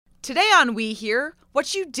Today on We Hear,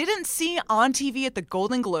 what you didn't see on TV at the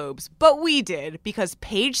Golden Globes, but we did because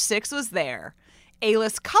Page Six was there.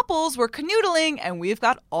 A-list couples were canoodling, and we've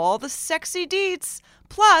got all the sexy deets.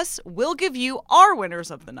 Plus, we'll give you our winners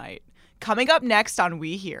of the night. Coming up next on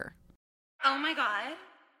We Hear. Oh my God.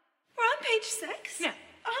 We're on Page Six? No.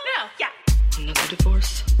 No. Yeah. Another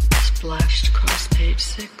divorce splashed across Page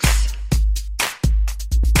Six.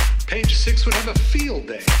 Page Six would have a field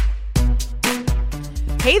day.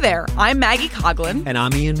 Hey there, I'm Maggie Coughlin. And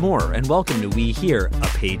I'm Ian Moore, and welcome to We Hear, a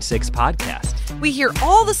Page Six podcast. We hear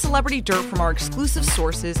all the celebrity dirt from our exclusive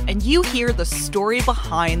sources, and you hear the story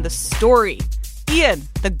behind the story. Ian,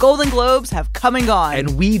 the Golden Globes have come and gone.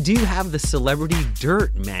 And we do have the celebrity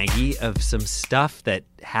dirt, Maggie, of some stuff that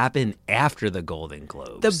happened after the Golden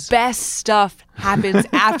Globes. The best stuff happens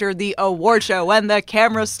after the award show when the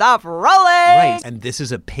cameras stop rolling. Right, and this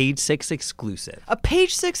is a Page Six exclusive. A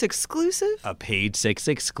Page Six exclusive? A Page Six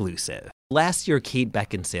exclusive. Last year, Kate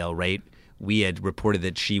Beckinsale, right? We had reported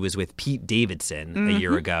that she was with Pete Davidson a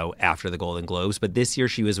year ago after the Golden Globes, but this year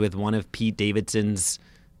she was with one of Pete Davidson's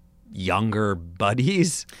younger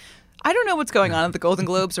buddies. I don't know what's going on at the Golden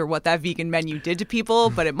Globes or what that vegan menu did to people,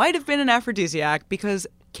 but it might have been an aphrodisiac because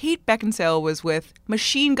Kate Beckinsale was with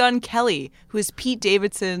Machine Gun Kelly, who is Pete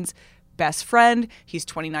Davidson's best friend. He's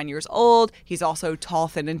 29 years old. He's also tall,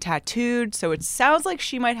 thin, and tattooed, so it sounds like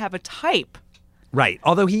she might have a type. Right,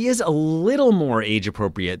 although he is a little more age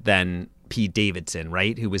appropriate than Pete Davidson,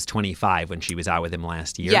 right? Who was 25 when she was out with him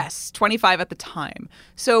last year. Yes, 25 at the time.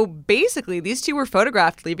 So basically, these two were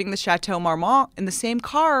photographed leaving the Chateau Marmont in the same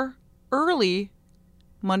car early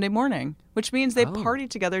Monday morning, which means they partied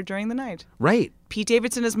together during the night. Right. Pete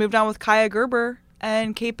Davidson has moved on with Kaya Gerber,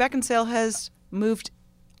 and Kate Beckinsale has moved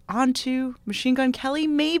on to Machine Gun Kelly,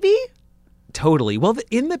 maybe? Totally. Well,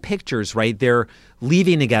 in the pictures, right, they're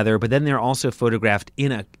leaving together, but then they're also photographed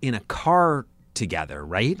in a car together,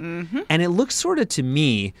 right? Mm-hmm. And it looks sort of to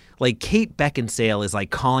me like Kate Beckinsale is like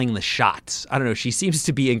calling the shots. I don't know. She seems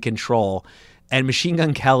to be in control. And Machine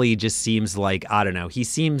Gun Kelly just seems like, I don't know, he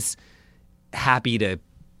seems happy to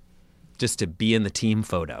be in the team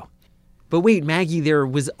photo. But wait, Maggie, there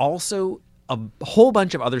was also a whole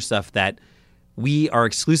bunch of other stuff that we are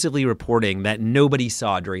exclusively reporting that nobody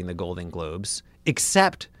saw during the Golden Globes,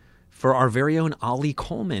 except for our very own Ollie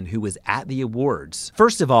Coleman, who was at the awards.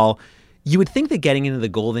 First of all, you would think that getting into the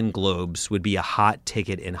Golden Globes would be a hot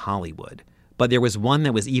ticket in Hollywood. But there was one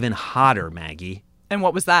that was even hotter, Maggie. And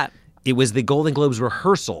what was that? It was the Golden Globes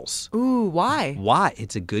rehearsals. Ooh, why? Why?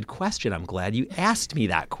 It's a good question. I'm glad you asked me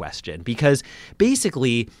that question. Because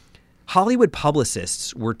basically, Hollywood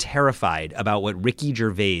publicists were terrified about what Ricky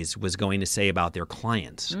Gervais was going to say about their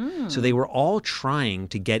clients. So they were all trying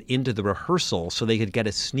to get into the rehearsal so they could get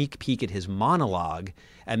a sneak peek at his monologue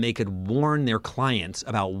and they could warn their clients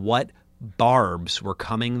about what barbs were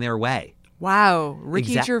coming their way. Wow.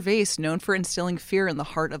 Ricky Gervais, known for instilling fear in the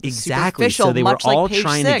heart of the Exactly. superficial, So they were much all like Page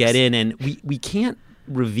trying Six. to get in, and we can't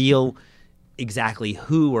reveal exactly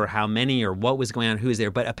who or how many or what was going on, who was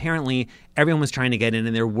there, but apparently everyone was trying to get in,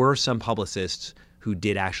 and there were some publicists who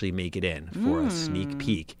did actually make it in for a sneak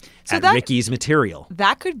peek at Ricky's material.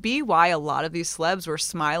 That could be why a lot of these celebs were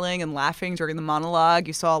smiling and laughing during the monologue.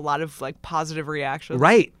 You saw a lot of like positive reactions.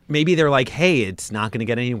 Right. Maybe they're like, hey, it's not going to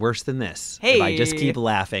get any worse than this. Hey. If I just keep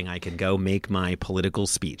laughing, I can go make my political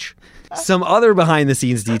speech. Some other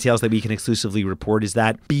behind-the-scenes details that we can exclusively report is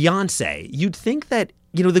that Beyonce, you'd think that,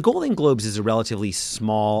 you know, the Golden Globes is a relatively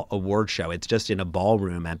small award show. It's just in a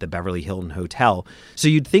ballroom at the Beverly Hilton Hotel. So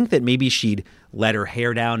you'd think that maybe she'd let her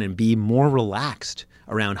hair down and be more relaxed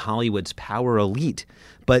around Hollywood's power elite.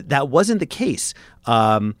 But that wasn't the case.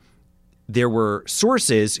 There were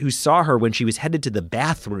sources who saw her when she was headed to the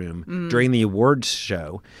bathroom during the awards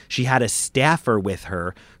show. She had a staffer with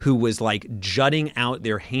her who was like jutting out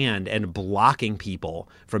their hand and blocking people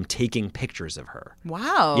from taking pictures of her.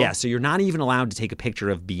 Wow. Yeah, so you're not even allowed to take a picture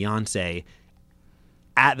of Beyonce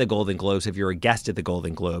at the Golden Globes if you're a guest at the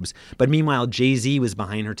Golden Globes. But meanwhile, Jay-Z was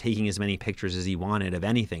behind her taking as many pictures as he wanted of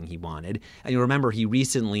anything he wanted. And you remember he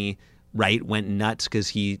recently, right, went nuts because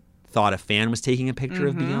he thought a fan was taking a picture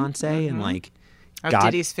of Beyonce and like At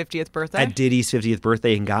Diddy's 50th birthday? At Diddy's 50th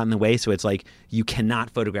birthday and got in the way. So it's like you cannot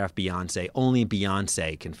photograph Beyonce. Only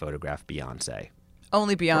Beyonce can photograph Beyonce.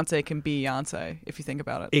 Only Beyonce can be Beyonce, if you think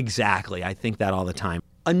about it. Exactly. I think that all the time.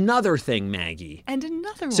 Another thing, Maggie. And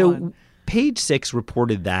another one. So Page Six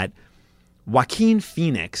reported that Joaquin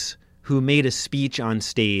Phoenix, who made a speech on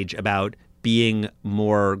stage about being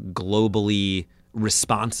more globally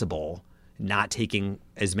responsible, not taking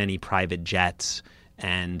as many private jets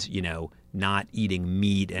and, you know, not eating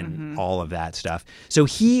meat and all of that stuff. So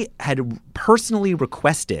he had personally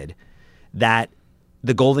requested that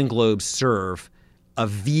the Golden Globes serve a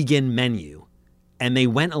vegan menu, and they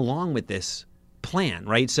went along with this plan,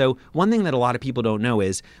 right? So one thing that a lot of people don't know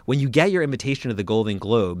is when you get your invitation to the Golden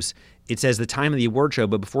Globes, it says the time of the award show,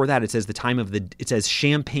 but before that it says it says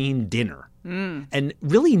champagne dinner. And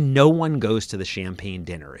really no one goes to the champagne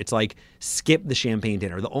dinner. It's like skip the champagne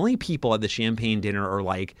dinner. The only people at the champagne dinner are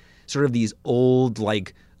like sort of these old,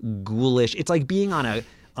 like ghoulish. It's like being on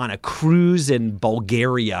a cruise in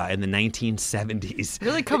Bulgaria in the 1970s.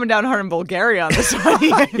 Really coming down hard in Bulgaria on this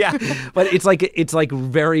one. Yeah, but it's like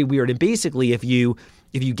very weird. And basically, if you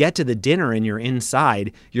get to the dinner and you're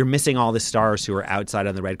inside, you're missing all the stars who are outside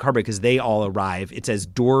on the red carpet because they all arrive. It says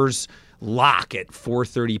doors lock at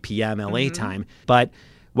 4:30 p.m. LA time, but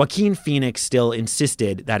Joaquin Phoenix still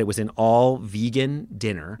insisted that it was an all vegan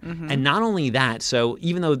dinner. And not only that, so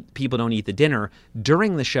even though people don't eat the dinner,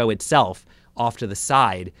 during the show itself, off to the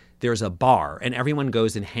side, there's a bar, and everyone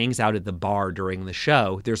goes and hangs out at the bar during the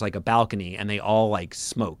show. There's like a balcony, and they all like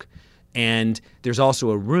smoke. And there's also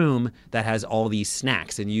a room that has all these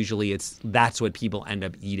snacks, and usually that's what people end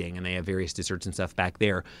up eating, and they have various desserts and stuff back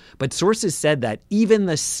there. But sources said that even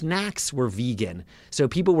the snacks were vegan, so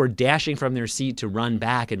people were dashing from their seat to run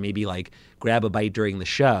back and maybe like grab a bite during the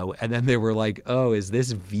show, and then they were like, "Oh, is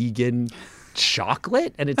this vegan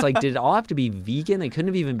chocolate?" And it's like, did it all have to be vegan? It couldn't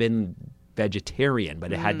have even been vegetarian,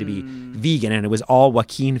 but it had to be vegan, and it was all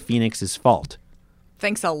Joaquin Phoenix's fault.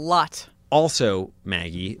 Thanks a lot. Also,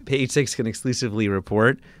 Maggie, Page Six can exclusively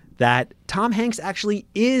report that Tom Hanks actually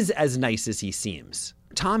is as nice as he seems.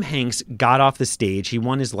 Tom Hanks got off the stage, he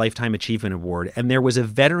won his Lifetime Achievement Award, and there was a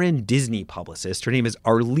veteran Disney publicist, her name is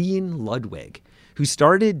Arlene Ludwig, who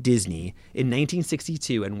started Disney in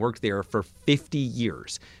 1962 and worked there for 50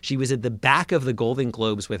 years. She was at the back of the Golden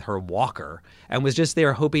Globes with her walker and was just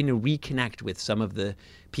there hoping to reconnect with some of the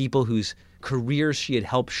people whose careers she had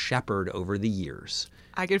helped shepherd over the years.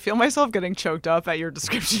 I could feel myself getting choked up at your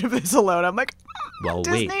description of this alone. I'm like, well,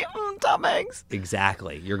 Disney, wait. Tom Hanks.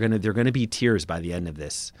 Exactly. They're gonna be tears by the end of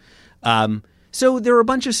this. So there were a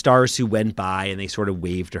bunch of stars who went by and they sort of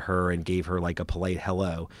waved to her and gave her like a polite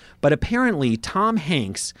hello. But apparently Tom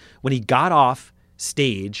Hanks, when he got off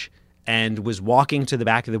stage and was walking to the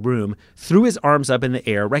back of the room, threw his arms up in the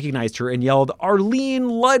air, recognized her, and yelled, "Arlene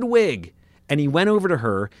Ludwig!" And he went over to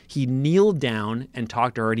her, he kneeled down and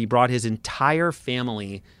talked to her, and he brought his entire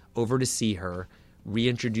family over to see her,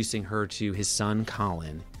 reintroducing her to his son,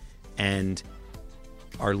 Colin. And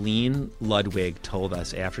Arlene Ludwig told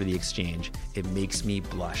us after the exchange, "It makes me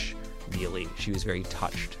blush, really." She was very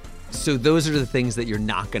touched. So those are the things that you're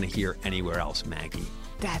not going to hear anywhere else, Maggie.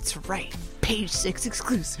 That's right. Page Six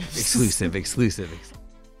exclusive. Exclusive.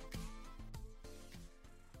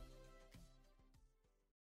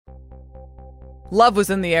 Love was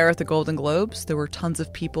in the air at the Golden Globes. There were tons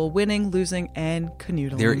of people winning, losing, and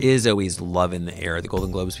canoodling. There is always love in the air at the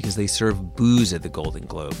Golden Globes because they serve booze at the Golden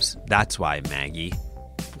Globes. That's why, Maggie.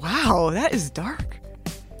 Wow, that is dark.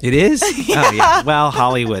 It is? Yeah. Oh, yeah. Well,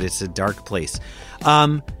 Hollywood, it's a dark place.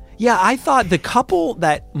 Yeah, I thought the couple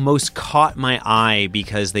that most caught my eye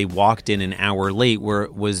because they walked in an hour late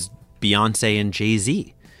was Beyonce and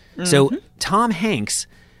Jay-Z. Mm-hmm. So Tom Hanks,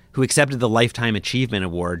 who accepted the Lifetime Achievement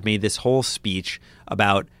Award, made this whole speech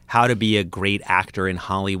about how to be a great actor in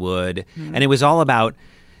Hollywood. Mm-hmm. And it was all about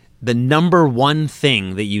the number one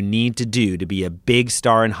thing that you need to do to be a big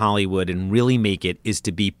star in Hollywood and really make it is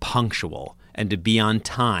to be punctual and to be on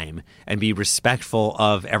time and be respectful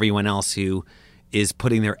of everyone else who is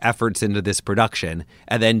putting their efforts into this production.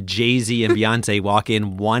 And then Jay-Z and Beyonce walk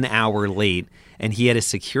in 1 hour late, and he had a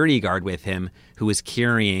security guard with him who was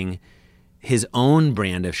carrying his own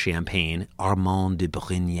brand of champagne, Armand de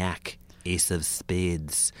Brignac, Ace of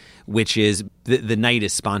Spades, which is the night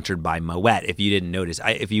is sponsored by Moet. If you didn't notice,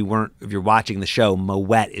 if you're watching the show,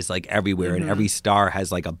 Moet is like everywhere, and every star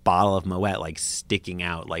has like a bottle of Moet like sticking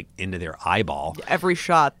out like into their eyeball. Every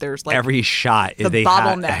shot, there's like every shot the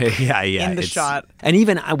bottleneck in the shot. And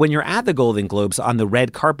even when you're at the Golden Globes on the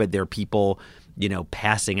red carpet, there are people,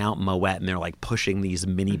 passing out Moet, and they're like pushing these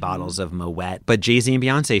mini bottles of Moet. But Jay-Z and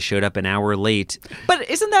Beyonce showed up an hour late. But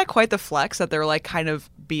isn't that quite the flex that they're like kind of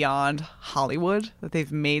beyond Hollywood, that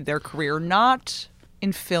they've made their career not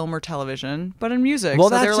in film or television, but in music? Well,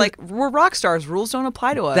 so they're like, we're rock stars. Rules don't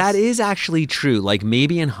apply to us. That is actually true. Like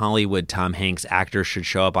maybe in Hollywood, Tom Hanks actors should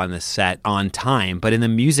show up on the set on time. But in the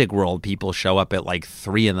music world, people show up at like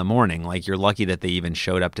 3 a.m. Like you're lucky that they even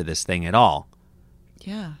showed up to this thing at all.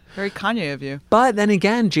 Yeah, very Kanye of you. But then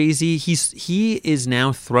again, Jay-Z, he is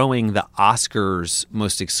now throwing the Oscars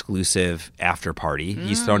most exclusive after party.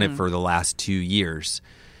 He's thrown it for the last 2 years.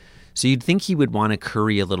 So you'd think he would want to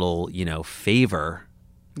curry a little, favor,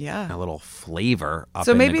 Yeah. a little flavor up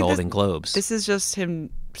So in maybe the Golden Globes. This is just him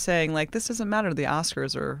saying, like, this doesn't matter to the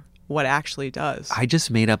Oscars or what actually does. I just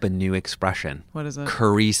made up a new expression. What is it?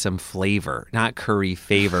 Curry some flavor. Not curry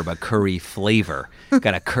favor, but curry flavor.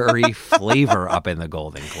 Got a curry flavor up in the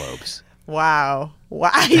Golden Globes. Wow.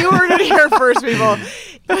 You heard it here first, people.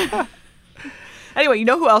 Anyway, you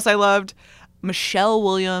know who else I loved? Michelle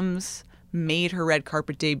Williams made her red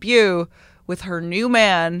carpet debut with her new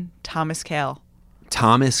man, Thomas Kail.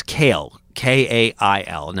 Thomas Kail,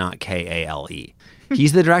 Kail, not Kale.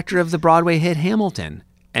 He's the director of the Broadway hit Hamilton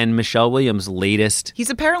and Michelle Williams' latest. He's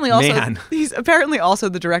apparently also Man. he's apparently also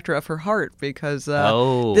the director of Her Heart because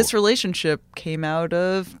this relationship came out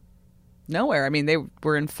of nowhere. I mean, they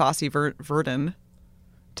were in Fosse Verdon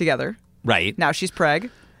together. Right. Now she's preg.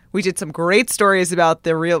 We did some great stories about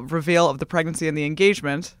the real reveal of the pregnancy and the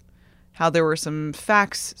engagement, how there were some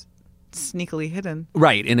facts sneakily hidden.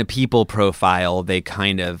 Right. In a People profile, they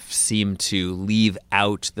kind of seem to leave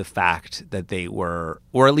out the fact that they were,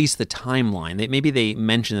 or at least the timeline. Maybe they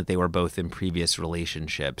mentioned that they were both in previous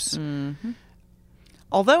relationships. Mm-hmm.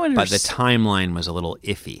 Although but the timeline was a little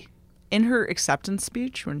iffy. In her acceptance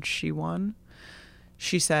speech when she won,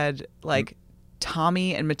 she said, like,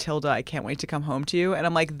 Tommy and Matilda, I can't wait to come home to you. And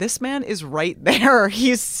I'm like, this man is right there.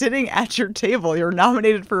 He's sitting at your table. You're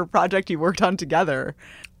nominated for a project you worked on together.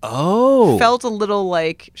 Oh. Felt a little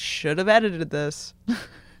like, should have edited this.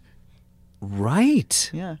 Right.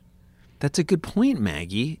 Yeah. That's a good point,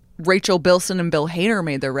 Maggie. Rachel Bilson and Bill Hader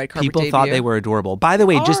made their red carpet People debut. thought they were adorable. By the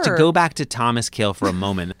way, just to go back to Thomas Kail for a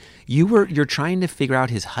moment, you're trying to figure out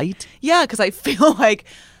his height? Yeah, because I feel like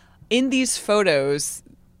in these photos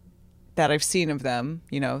that I've seen of them,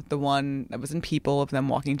 the one that was in People of them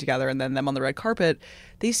walking together and then them on the red carpet,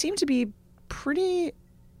 they seem to be pretty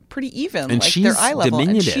even, and like she's their eye level.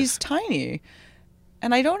 diminutive. And she's tiny.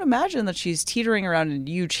 And I don't imagine that she's teetering around in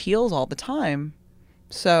huge heels all the time.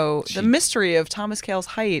 So the mystery of Thomas Kail's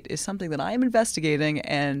height is something that I am investigating,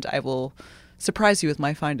 and I will surprise you with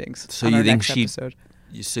my findings on our next episode.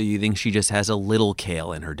 So you think she just has a little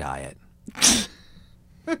kale in her diet?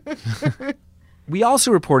 We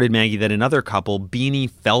also reported, Maggie, that another couple,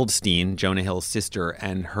 Beanie Feldstein, Jonah Hill's sister,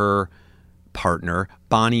 and her partner,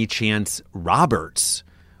 Bonnie Chance Roberts,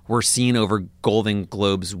 were seen over Golden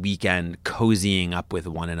Globes weekend cozying up with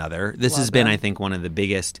one another. This has been, I think, one of the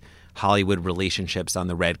biggest Hollywood relationships on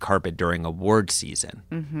the red carpet during award season.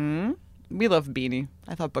 Mm-hmm. We love Beanie.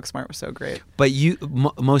 I thought Booksmart was so great. But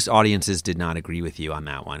most audiences did not agree with you on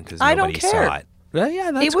that one because I nobody don't care. saw it. Well,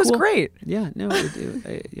 yeah, that's It was cool. great. Yeah, no,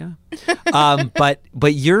 yeah.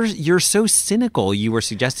 But you're so cynical. You were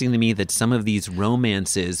suggesting to me that some of these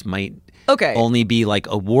romances might only be like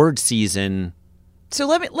award season. So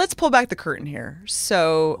let's pull back the curtain here.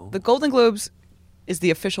 So the Golden Globes is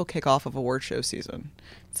the official kickoff of award show season.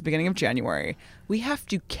 It's the beginning of January. We have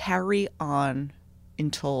to carry on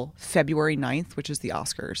until February 9th, which is the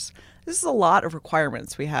Oscars. This is a lot of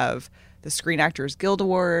requirements. We have the Screen Actors Guild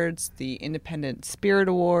Awards, the Independent Spirit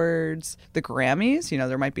Awards, the Grammys.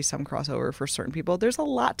 There might be some crossover for certain people. There's a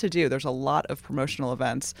lot to do. There's a lot of promotional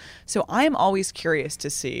events. So I'm always curious to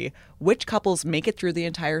see which couples make it through the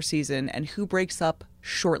entire season and who breaks up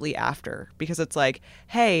shortly after. Because it's like,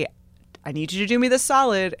 hey, I need you to do me this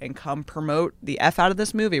solid and come promote the F out of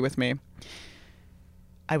this movie with me.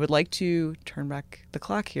 I would like to turn back the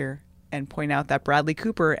clock here and point out that Bradley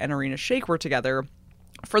Cooper and Arena Shayk were together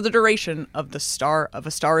for the duration of A Star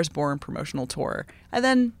Is Born promotional tour. And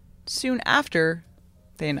then soon after,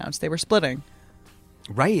 they announced they were splitting.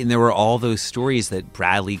 Right, and there were all those stories that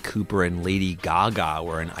Bradley Cooper and Lady Gaga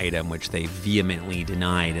were an item, which they vehemently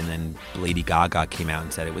denied, and then Lady Gaga came out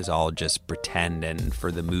and said it was all just pretend and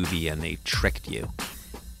for the movie, and they tricked you.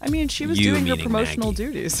 I mean, she was doing her promotional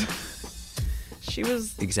duties. She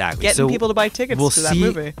was getting people to buy tickets to that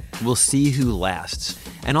movie. We'll see who lasts.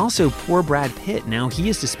 And also, poor Brad Pitt, now he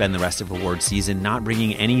has to spend the rest of award season not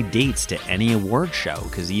bringing any dates to any award show,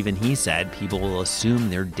 because even he said people will assume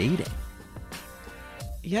they're dating.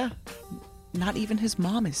 Yeah, not even his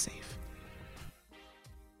mom is safe.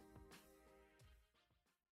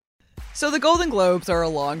 So the Golden Globes are a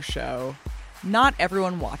long show. Not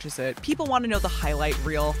everyone watches it. People want to know the highlight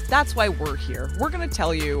reel. That's why we're here. We're going to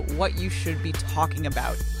tell you what you should be talking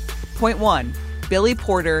about. Point 1, Billy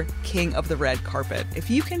Porter, king of the red carpet.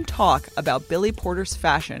 If you can talk about Billy Porter's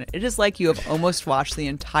fashion, it is like you have almost watched the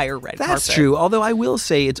entire red carpet. That's true, although I will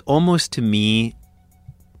say it's almost to me...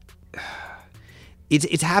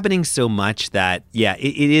 It's happening so much that, yeah,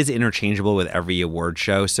 it is interchangeable with every award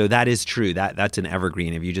show. So that is true. That's an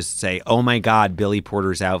evergreen. If you just say, oh, my God, Billy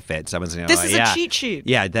Porter's outfit, someone's going to This is a cheat sheet.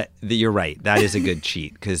 Yeah, you're right. That is a good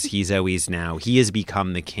cheat because he has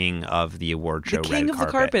become the king of the award show The king red of the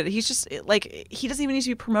carpet. He's just like, he doesn't even need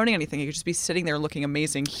to be promoting anything. He could just be sitting there looking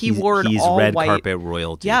amazing. He's all red white. carpet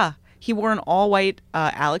royalty. Yeah. He wore an all-white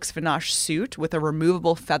Alex Vinache suit with a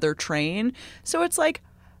removable feather train. So it's like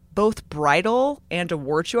both bridal and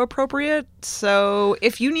award show appropriate. So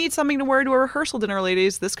if you need something to wear to a rehearsal dinner,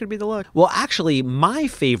 ladies, this could be the look. Well, actually, my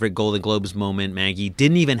favorite Golden Globes moment, Maggie,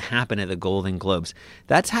 didn't even happen at the Golden Globes.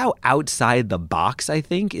 That's how outside the box, I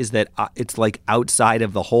think, is that it's like outside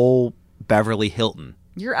of the whole Beverly Hilton.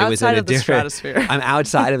 You're outside of the stratosphere. I'm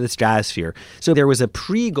outside of the stratosphere. So there was a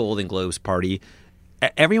pre-Golden Globes party.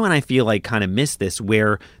 Everyone, I feel like, kind of missed this,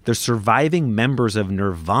 where the surviving members of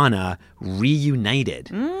Nirvana reunited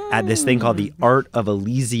at this thing called the Art of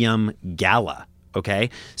Elysium Gala. Okay?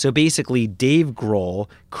 So basically, Dave Grohl,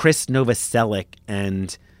 Chris Novoselic,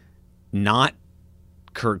 and not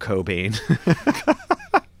Kurt Cobain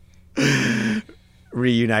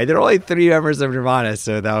reunited. There are only 3 members of Nirvana,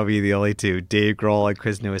 so that would be the only 2. Dave Grohl and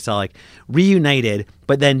Chris Novoselic reunited,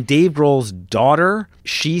 but then Dave Grohl's daughter,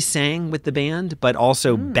 she sang with the band, but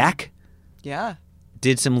also Beck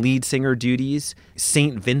did some lead singer duties.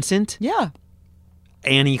 St. Vincent. Yeah.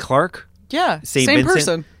 Annie Clark. Yeah. St. Same Vincent,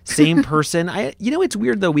 person. Same person. It's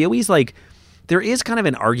weird, though. We always there is kind of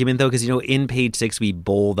an argument, though, because, in Page Six, we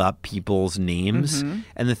bold up people's names. Mm-hmm.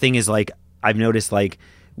 And the thing is, I've noticed,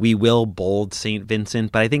 we will bold St.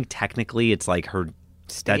 Vincent, but I think technically it's like her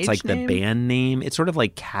Stage that's name? the band name. It's sort of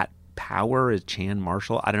like Cat Power is Chan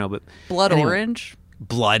Marshall. I don't know, but Blood anyway. Orange.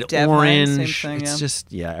 Blood Dev Orange. Ryan, same thing, It's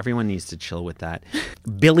yeah. just, everyone needs to chill with that.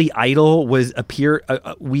 Billy Idol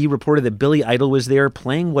we reported that Billy Idol was there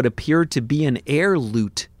playing what appeared to be an air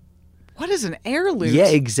lute. What is an air lute? Yeah,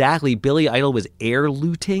 exactly. Billy Idol was air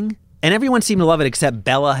luting. And everyone seemed to love it except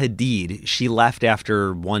Bella Hadid. She left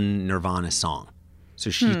after one Nirvana song. So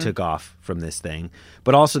she took off from this thing.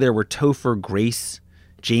 But also there were Topher Grace,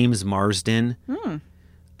 James Marsden.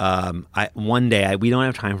 One day, we don't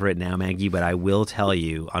have time for it now, Maggie, but I will tell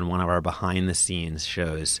you on one of our behind-the-scenes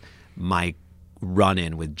shows my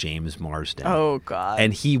run-in with James Marsden. Oh, God.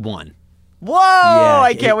 And he won. Whoa!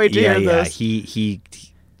 I can't wait to hear yeah. this. He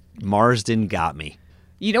Marsden got me.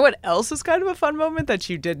 You know what else is kind of a fun moment that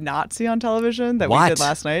you did not see on television that What? we did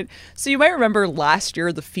last night? So you might remember last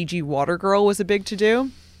year the Fiji water girl was a big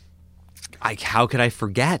to-do. How could I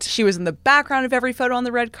forget? She was in the background of every photo on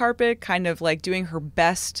the red carpet, kind of like doing her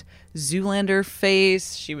best Zoolander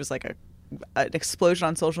face. She was like an explosion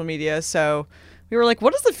on social media. So we were like,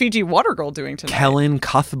 what is the Fiji water girl doing tonight? Kellen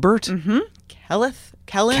Cuthbert? Kellen?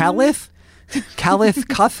 Kallith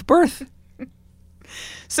Cuthbert?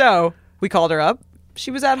 So we called her up. She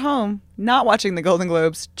was at home, not watching the Golden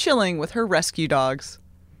Globes, chilling with her rescue dogs.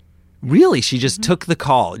 Really? She just took the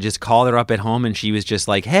call, just called her up at home, and she was just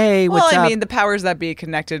like, hey, what's up? Well, I mean, the powers that be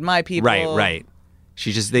connected my people. Right.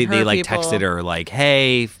 She just, they Her like people. texted her like,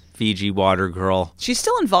 hey, Fiji water girl. She's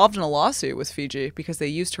still involved in a lawsuit with Fiji because they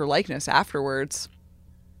used her likeness afterwards.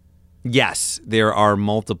 Yes, there are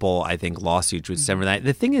multiple, I think, lawsuits which stem from that.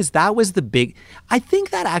 The thing is, that was the big... I think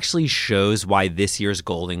that actually shows why this year's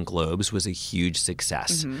Golden Globes was a huge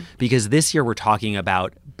success. Because this year we're talking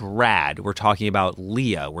about Brad, we're talking about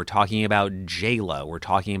Leah, we're talking about J-Lo, we're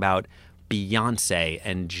talking about Beyonce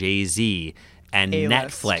and Jay-Z and A-list.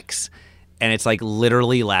 Netflix. And it's like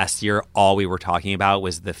literally last year, all we were talking about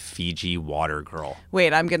was the Fiji water girl.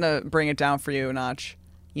 Wait, I'm going to bring it down for you a notch.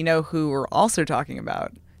 You know who we're also talking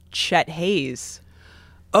about? Chet Hayes.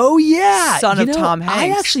 Oh, yeah. Son of Tom I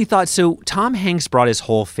Hanks. actually thought so. Tom Hanks brought his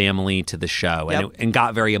whole family to the show Yep. and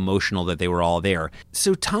got very emotional that they were all there.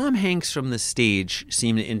 So Tom Hanks from the stage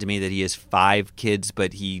seemed to intimate that he has 5 kids,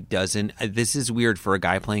 but he doesn't. This is weird for a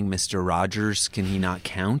guy playing Mr. Rogers. Can he not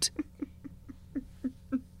count?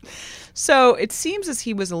 So it seems as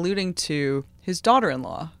he was alluding to his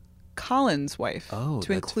daughter-in-law, Colin's wife, Oh, to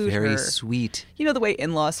that's include very her. sweet. You know the way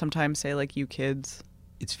in-laws sometimes say, like, you kids?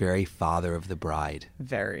 It's very father of the bride.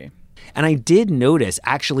 Very. And I did notice,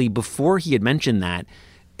 actually, before he had mentioned that,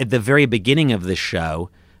 at the very beginning of the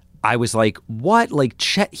show, I was like, what? Like,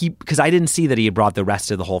 Chet, because I didn't see that he had brought the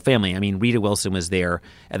rest of the whole family. I mean, Rita Wilson was there,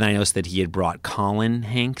 and then I noticed that he had brought Colin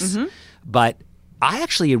Hanks. But I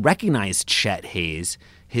actually recognized Chet Hayes,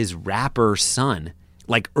 his rapper son,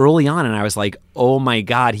 like early on, and I was like, oh my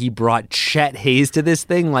God, he brought Chet Hayes to this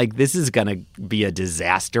thing? Like, this is going to be a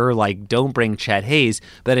disaster. Like, don't bring Chet Hayes.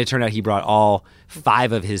 But it turned out he brought all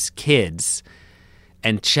 5 of his kids.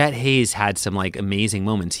 And Chet Hayes had some like amazing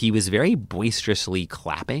moments. He was very boisterously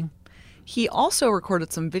clapping. He also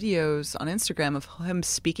recorded some videos on Instagram of him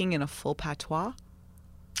speaking in a full patois.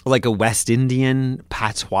 Like a West Indian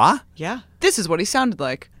patois? Yeah. This is what he sounded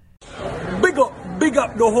like. Big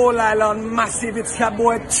up the whole island, massive. It's your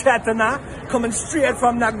boy Chetana, coming straight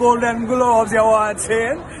from the Golden Globes, you want to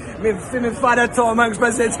say? Me father Tom Hanks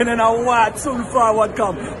presenting in a what soon forward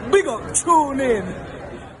come. Big up, tune in.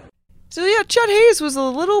 So yeah, Chet Hayes was a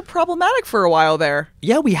little problematic for a while there.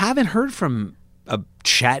 Yeah, we haven't heard from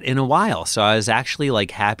Chet in a while, so I was actually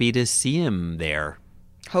like happy to see him there.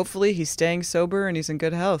 Hopefully he's staying sober and he's in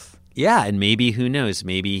good health. Yeah, and maybe, who knows,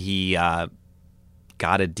 maybe he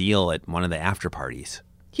got a deal at one of the after parties.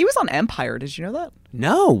 He was on Empire, did you know that?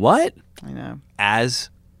 No, what? I know. As?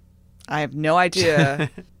 I have no idea,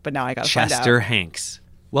 but now I gotta find out. Chester Hanks.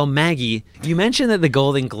 Well, Maggie, you mentioned that the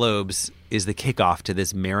Golden Globes is the kickoff to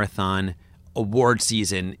this marathon award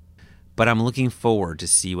season, but I'm looking forward to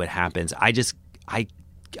see what happens. I just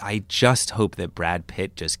hope that Brad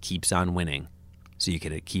Pitt just keeps on winning so you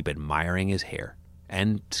can keep admiring his hair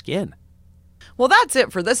and skin. Well, that's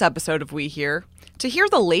it for this episode of We Hear. To hear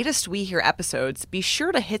the latest We Hear episodes, be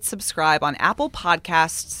sure to hit subscribe on Apple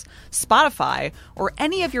Podcasts, Spotify, or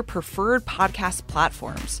any of your preferred podcast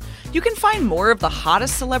platforms. You can find more of the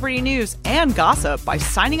hottest celebrity news and gossip by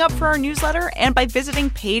signing up for our newsletter and by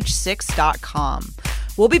visiting page6.com.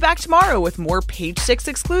 We'll be back tomorrow with more Page 6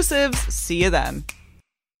 exclusives. See you then.